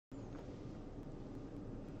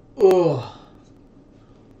Ugh.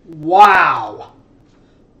 Wow.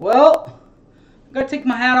 Well, I'm going to take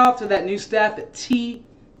my hat off to that new staff at TCU.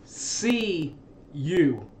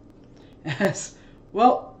 As,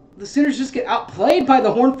 well, the Sooners just get outplayed by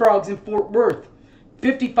the Horned Frogs in Fort Worth.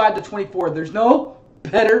 55-24. There's no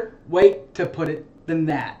better way to put it than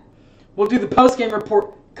that. We'll do the post-game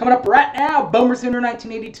report coming up right now. Boomer Sooner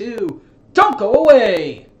 1982. Don't go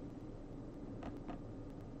away.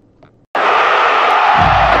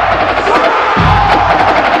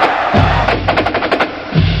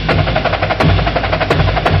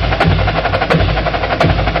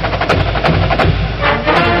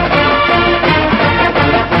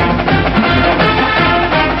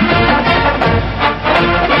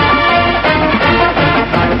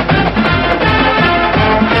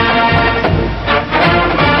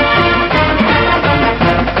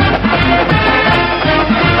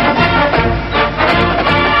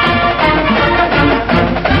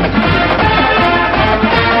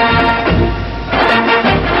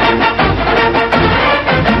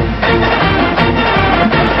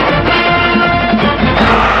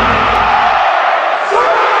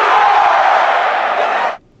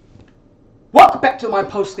 Welcome back to my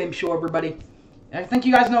post-game show, everybody. I think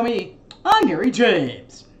you guys know me. I'm Gary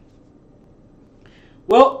James.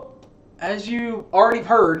 Well, as you already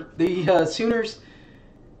heard, the Sooners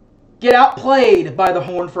get outplayed by the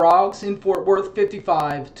Horned Frogs in Fort Worth,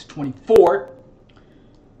 55-24.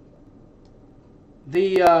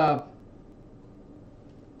 The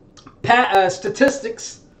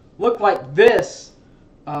statistics look like this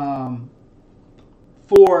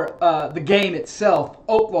for the game itself.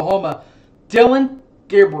 Oklahoma. Dylan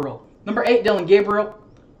Gabriel. Number 8, Dylan Gabriel.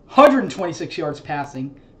 126 yards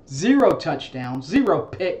passing. 0 touchdowns. 0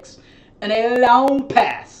 picks. And a long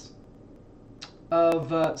pass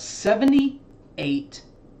of 78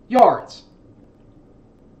 yards.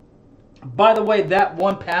 By the way, that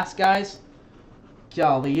one pass, guys,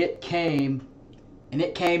 golly, it came. And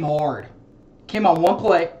it came hard. Came on one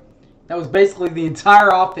play. That was basically the entire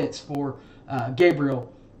offense for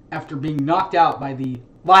Gabriel after being knocked out by the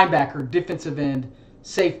linebacker, defensive end,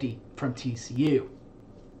 safety from TCU.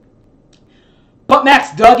 But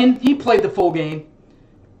Max Duggan, he played the full game,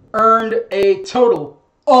 earned a total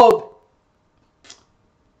of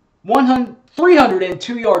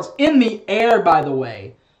 302 yards in the air, by the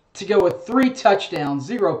way, to go with 3 touchdowns,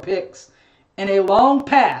 0 picks, and a long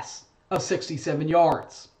pass of 67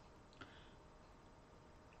 yards.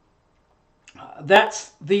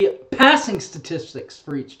 That's the passing statistics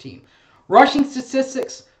for each team. Rushing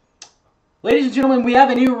statistics, ladies and gentlemen, we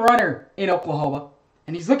have a new runner in Oklahoma,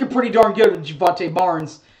 and he's looking pretty darn good with Javonte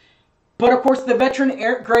Barnes. But, of course, the veteran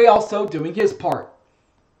Eric Gray also doing his part.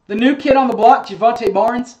 The new kid on the block, Javonte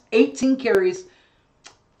Barnes, 18 carries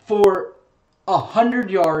for 100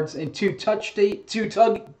 yards and 2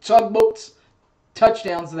 tugboats,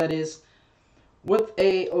 touchdowns, that is, with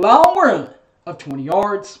a long run of 20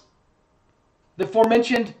 yards. The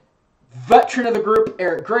aforementioned veteran of the group,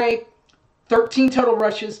 Eric Gray, 13 total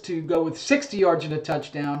rushes to go with 60 yards and a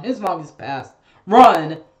touchdown. His longest pass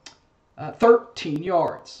run, 13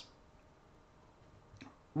 yards.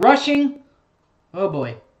 Rushing, oh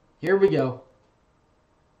boy, here we go.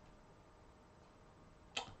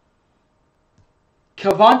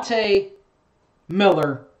 Cavante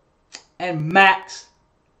Miller and Max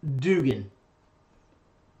Duggan.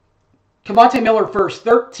 Cavante Miller first,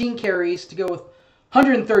 13 carries to go with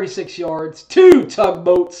 136 yards, 2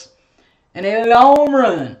 tugboats, and a long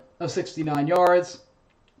run of 69 yards.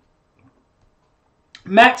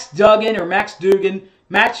 Max Duggan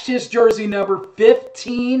matched his jersey number,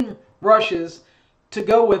 15 rushes to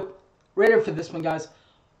go with, ready for this one, guys,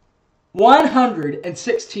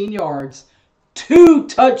 116 yards, 2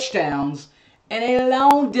 touchdowns, and a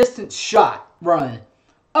long distance shot run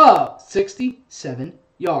of 67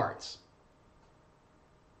 yards.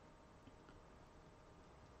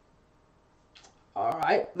 All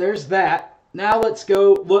right, there's that. Now let's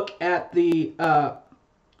go look at the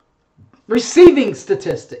receiving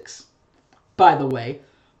statistics. By the way,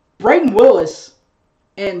 Braden Willis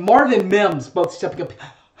and Marvin Mims both stepping up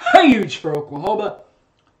huge for Oklahoma.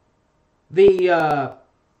 The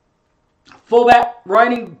fullback,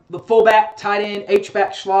 riding the fullback, tight end,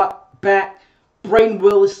 H-back, slot, back, Braden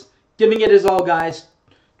Willis giving it his all, guys.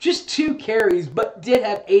 Just 2 carries, but did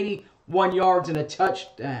have 81 yards and a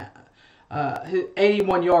touchdown.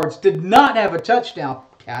 81 yards. Did not have a touchdown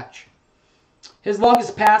catch. His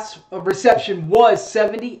longest pass of reception was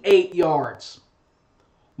 78 yards.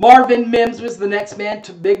 Marvin Mims was the next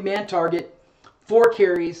big man target. 4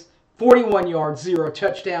 carries, 41 yards, 0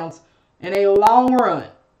 touchdowns, and a long run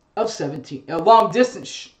of 17. A long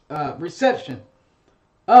distance reception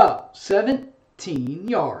of 17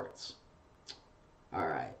 yards. All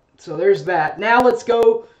right, so there's that. Now let's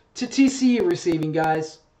go to TCU receiving,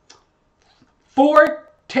 guys. For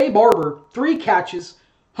Tay Barber, 3 catches,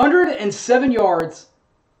 107 yards,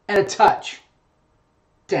 and a touch.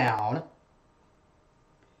 Down.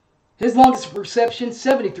 His longest reception,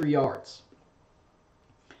 73 yards.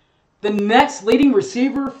 The next leading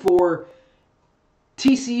receiver for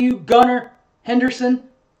TCU, Gunnar Henderson,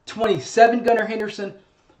 27 Gunnar Henderson,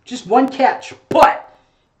 just 1 catch, but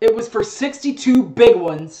it was for 62 big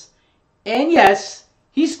ones. And yes,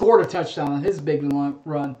 he scored a touchdown on his big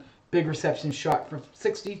run, big reception shot from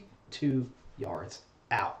 62 yards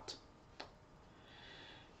out.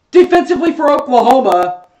 Defensively for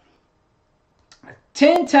Oklahoma,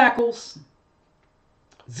 10 tackles,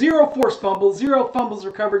 0 forced fumbles, 0 fumbles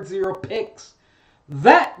recovered, 0 picks.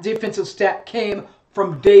 That defensive stat came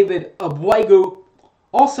from David Abuego.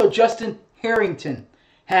 Also, Justin Harrington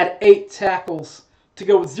had 8 tackles to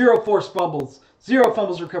go with 0 forced fumbles, 0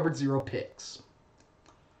 fumbles recovered, 0 picks.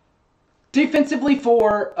 Defensively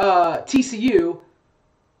for TCU,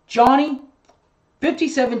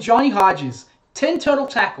 57 Johnny Hodges, 10 total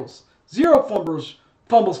tackles, 0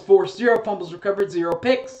 fumbles forced, 0 fumbles recovered, 0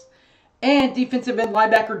 picks. And defensive end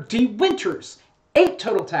linebacker D. Winters, 8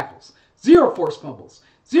 total tackles, 0 forced fumbles,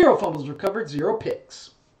 0 fumbles recovered, 0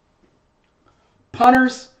 picks.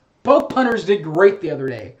 Punters, both punters did great the other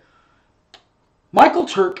day. Michael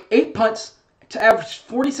Turk, 8 punts to average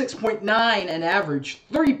 46.9 an average,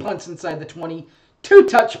 3 punts inside the 20, 2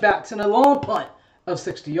 touchbacks, and a long punt of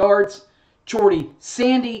 60 yards. Jordy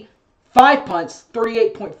Sandy, 5 punts,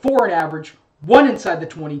 38.4 an average, 1 inside the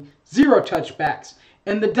 20, 0 touchbacks,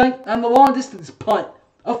 and the long distance punt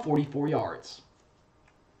of 44 yards.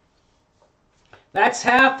 That's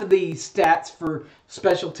half of the stats for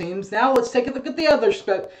special teams. Now let's take a look at the other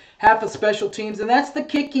half of special teams, and that's the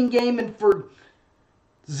kicking game. And for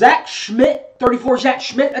Zach Schmidt, 34 Zach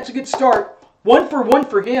Schmidt, that's a good start. 1 for 1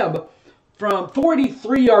 for him from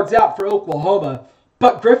 43 yards out for Oklahoma.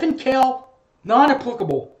 But Griffin Kale,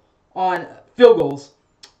 non-applicable on field goals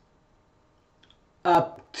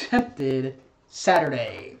attempted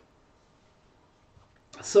Saturday.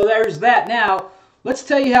 So there's that. Now, let's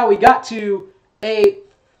tell you how we got to a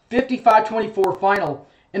 55-24 final.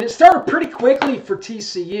 And it started pretty quickly for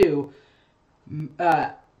TCU.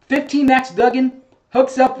 15 Max Duggan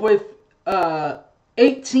hooks up with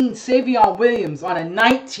 18 Savion Williams on a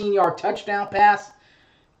 19-yard touchdown pass.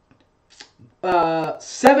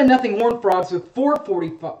 7-0 Horned Frogs with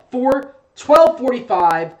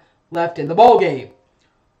 12:45 left in the ballgame.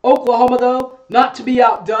 Oklahoma, though, not to be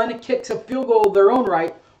outdone, kicks a field goal of their own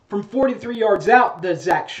right from 43 yards out to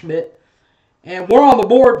Zach Schmidt. And we're on the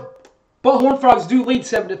board, but Horned Frogs do lead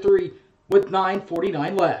 7-3 with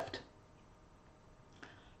 9:49 left.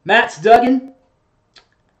 Max Duggan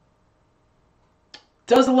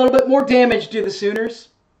does a little bit more damage to the Sooners.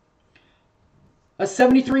 A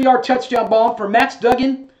 73-yard touchdown bomb from Max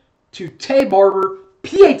Duggan to Tay Barber.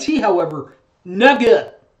 PAT, however, no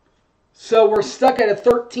good. So we're stuck at a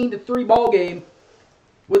 13-3 ball game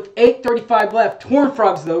with 8:35 left. Horned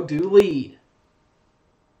Frogs, though, do lead.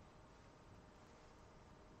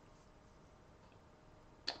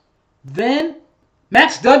 Then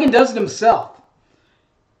Max Duggan does it himself.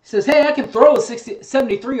 He says, hey, I can throw a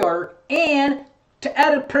 73-yarder, and to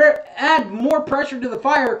add more pressure to the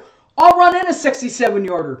fire, I'll run in a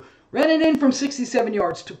 67-yarder. Ran it in from 67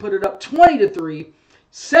 yards to put it up 20-3.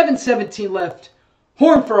 7:17 left.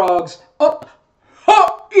 Horned Frogs up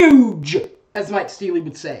huge, as Mike Steele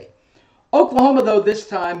would say. Oklahoma, though, this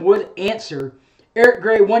time would answer. Eric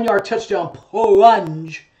Gray, 1-yard touchdown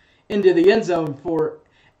plunge into the end zone for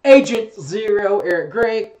Agent Zero, Eric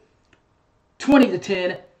Gray.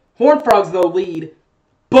 20-10. Horned Frogs, though, lead.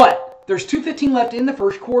 But there's 2:15 left in the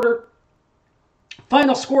first quarter.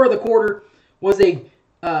 Final score of the quarter was a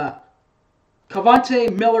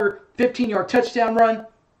Cavante Miller 15-yard touchdown run.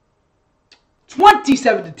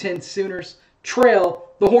 27-10 Sooners trail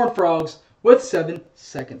the Horned Frogs with 7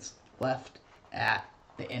 seconds left at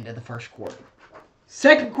the end of the first quarter.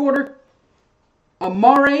 Second quarter,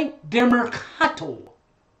 Amare DeMercato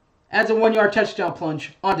adds a 1-yard touchdown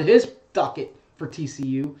plunge onto his docket for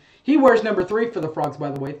TCU. He wears number 3 for the Frogs,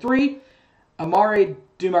 by the way. 3, Amare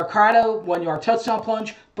DeMercato, 1-yard touchdown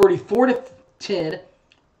plunge, 34-10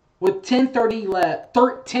 with 10:30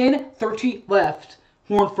 left.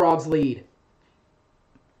 Horned Frogs lead.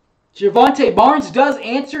 Javonte Barnes does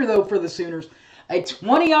answer, though, for the Sooners. A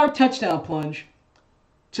 20-yard touchdown plunge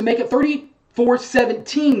to make it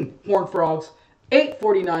 34-17 Horned Frogs.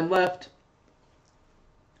 8:49 left.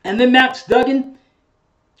 And then Max Duggan,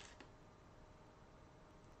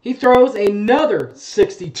 He throws another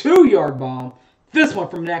 62-yard bomb. This one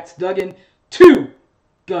from Max Duggan to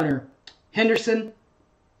Gunnar Henderson.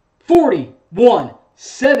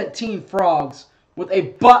 41-17 Frogs with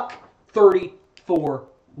a $1:34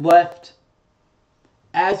 left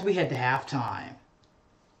as we head to halftime.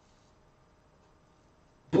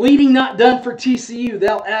 Bleeding not done for TCU.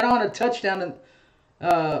 They'll add on a touchdown in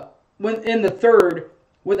the third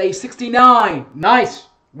with a 69. Nice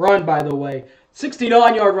run, by the way.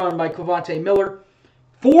 69-yard run by Cavante Miller.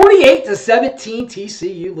 48-17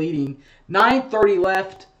 TCU leading. 9:30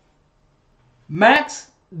 left.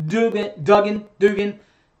 Max Duggan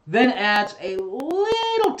then adds a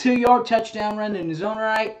little 2-yard touchdown run in his own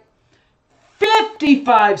right.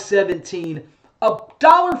 55-17.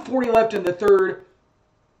 $1:40 left in the third.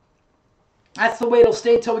 That's the way it'll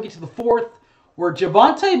stay until we get to the fourth, where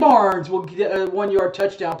Javonte Barnes will get a 1-yard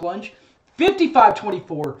touchdown plunge.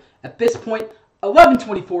 55-24. At this point,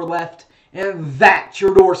 11:24 left, and that's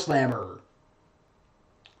your door slammer.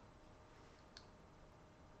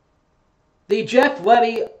 The Jeff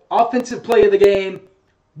Levy offensive play of the game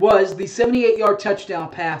was the 78-yard touchdown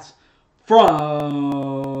pass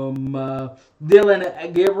from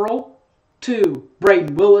Dylan Gabriel to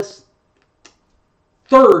Braden Willis.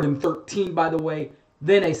 3rd and 13, by the way.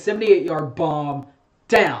 Then a 78-yard bomb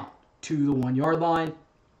down to the 1-yard line.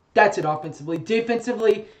 That's it offensively.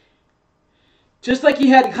 Defensively, just like you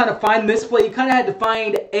had to kind of find this play, you kind of had to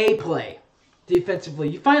find a play defensively.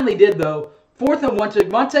 You finally did, though. 4th and 1 to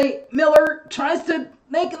Monte Miller. Tries to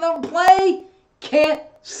make another play. Can't.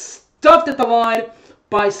 Stuffed at the line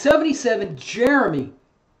by 77 Jeffrey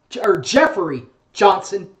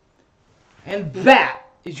Johnson. And that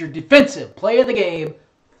is your defensive play of the game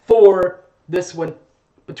for this one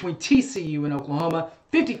between TCU and Oklahoma.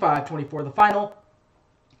 55-24 the final.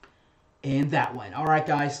 And that one. All right,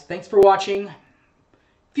 guys. Thanks for watching.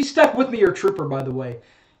 If you stuck with me, you're a trooper, by the way.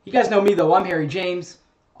 You guys know me, though. I'm Harry James.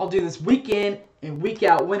 I'll do this week in and week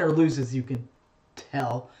out, win or lose, as you can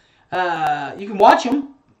tell. You can watch them.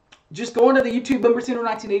 Just go onto the YouTube Member Center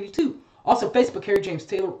 1982. Also, Facebook, Harry James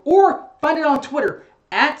Taylor. Or find it on Twitter,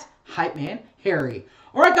 at HypeManHarry.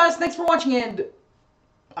 All right, guys. Thanks for watching, and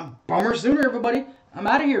I'm Bummer Sooner, everybody. I'm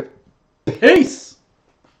out of here. Peace.